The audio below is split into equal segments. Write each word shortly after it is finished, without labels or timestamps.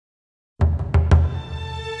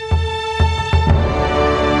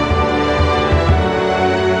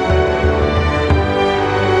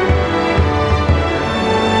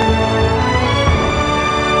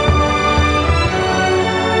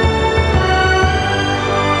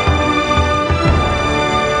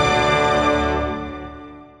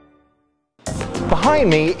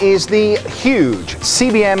Behind me is the huge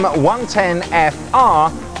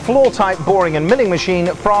cbm110fr floor-type boring and milling machine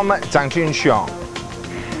from Zhangjunshuang.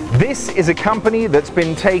 This is a company that's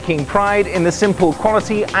been taking pride in the simple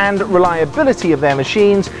quality and reliability of their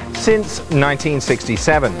machines since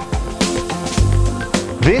 1967.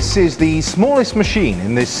 This is the smallest machine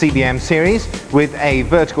in this CBM series, with a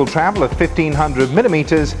vertical travel of 1500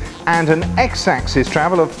 millimeters and an x-axis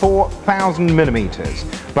travel of 4000 millimeters.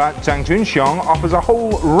 But Zhangjunshuang offers a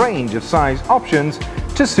whole range of size options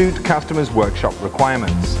to suit customers' workshop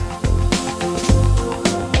requirements.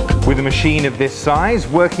 With a machine of this size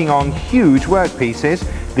working on huge workpieces,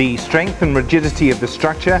 the strength and rigidity of the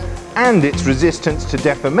structure and its resistance to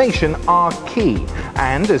deformation are key.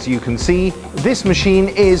 And as you can see, this machine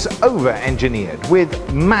is over-engineered with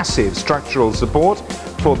massive structural support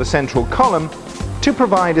for the central column to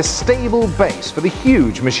provide a stable base for the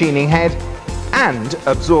huge machining head and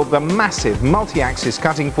absorb the massive multi-axis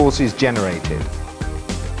cutting forces generated.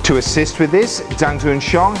 To assist with this,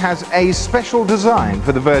 Zhangjunshuang has a special design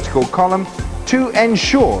for the vertical column to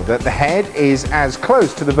ensure that the head is as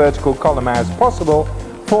close to the vertical column as possible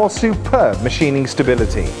for superb machining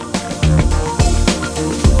stability.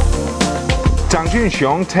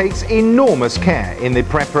 Zhangjunshuang takes enormous care in the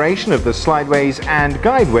preparation of the slideways and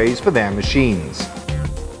guideways for their machines.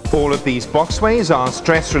 All of these boxways are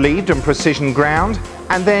stress-relieved and precision ground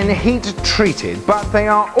and then heat-treated, but they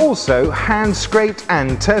are also hand-scraped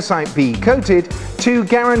and Tersite B coated to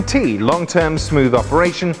guarantee long-term smooth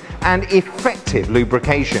operation and effective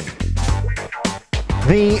lubrication.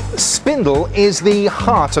 The spindle is the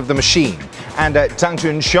heart of the machine, and at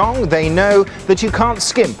Zhangjunshuang they know that you can't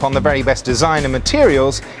skimp on the very best design and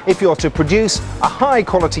materials if you're to produce a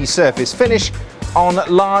high-quality surface finish on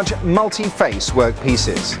large multi-face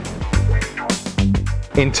workpieces.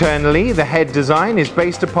 Internally, the head design is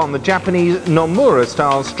based upon the Japanese Nomura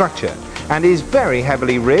style structure and is very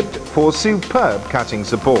heavily ribbed for superb cutting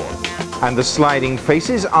support. And the sliding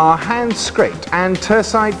faces are hand-scraped and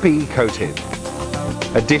Tersite B coated.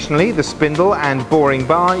 Additionally, the spindle and boring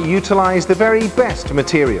bar utilize the very best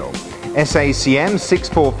material, SACM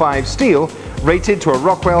 645 steel, rated to a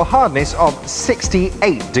Rockwell hardness of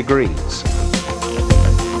 68 degrees.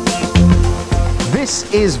 This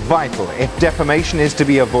is vital if deformation is to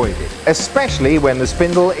be avoided, especially when the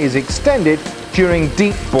spindle is extended during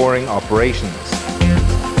deep boring operations.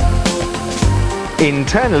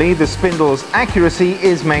 Internally, the spindle's accuracy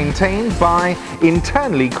is maintained by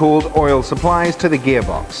internally cooled oil supplies to the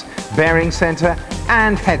gearbox, bearing center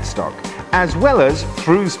and headstock, as well as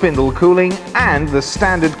through spindle cooling and the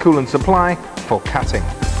standard coolant supply for cutting.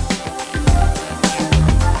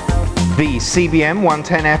 The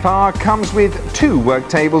cbm110fr comes with 2 work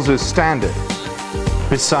tables as standard.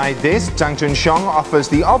 Beside this, Zhangjunshuang offers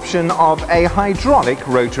the option of a hydraulic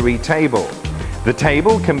rotary table. The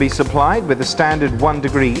table can be supplied with a standard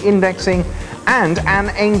 1-degree indexing and an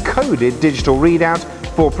encoded digital readout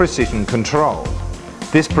for precision control.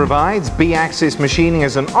 This provides B-axis machining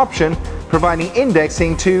as an option, providing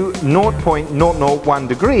indexing to 0.001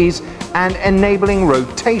 degrees and enabling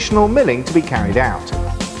rotational milling to be carried out.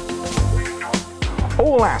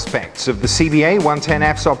 All aspects of the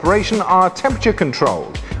CBA110F's operation are temperature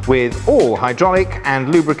controlled, with all hydraulic and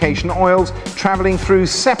lubrication oils traveling through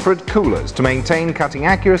separate coolers to maintain cutting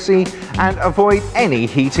accuracy and avoid any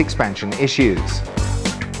heat expansion issues.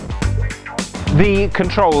 The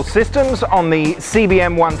control systems on the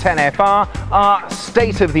CBM110fr are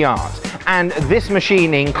state-of-the-art, and this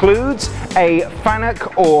machine includes a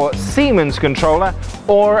Fanuc or Siemens controller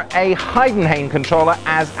or a Heidenhain controller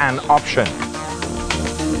as an option.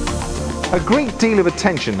 A great deal of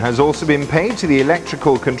attention has also been paid to the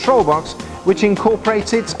electrical control box, which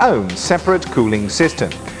incorporates its own separate cooling system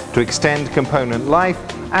to extend component life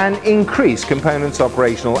and increase components'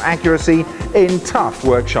 operational accuracy in tough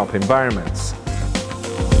workshop environments.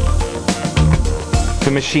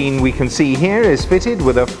 The machine we can see here is fitted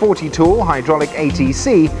with a 40-tool hydraulic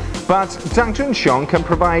ATC, but Zhangjunshuang can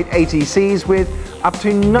provide ATCs with up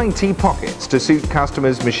to 90 pockets to suit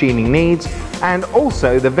customers' machining needs and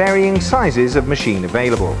also the varying sizes of machine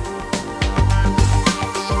available.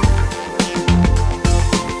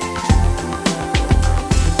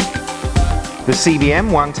 The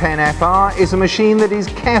cbm110fr is a machine that is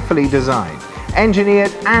carefully designed,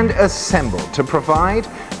 engineered and assembled to provide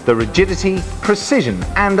the rigidity, precision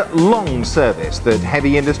and long service that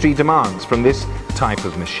heavy industry demands from this type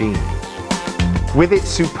of machine. With its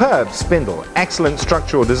superb spindle, excellent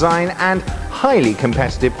structural design and highly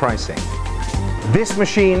competitive pricing, this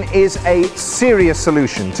machine is a serious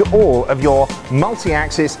solution to all of your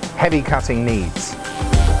multi-axis heavy cutting needs.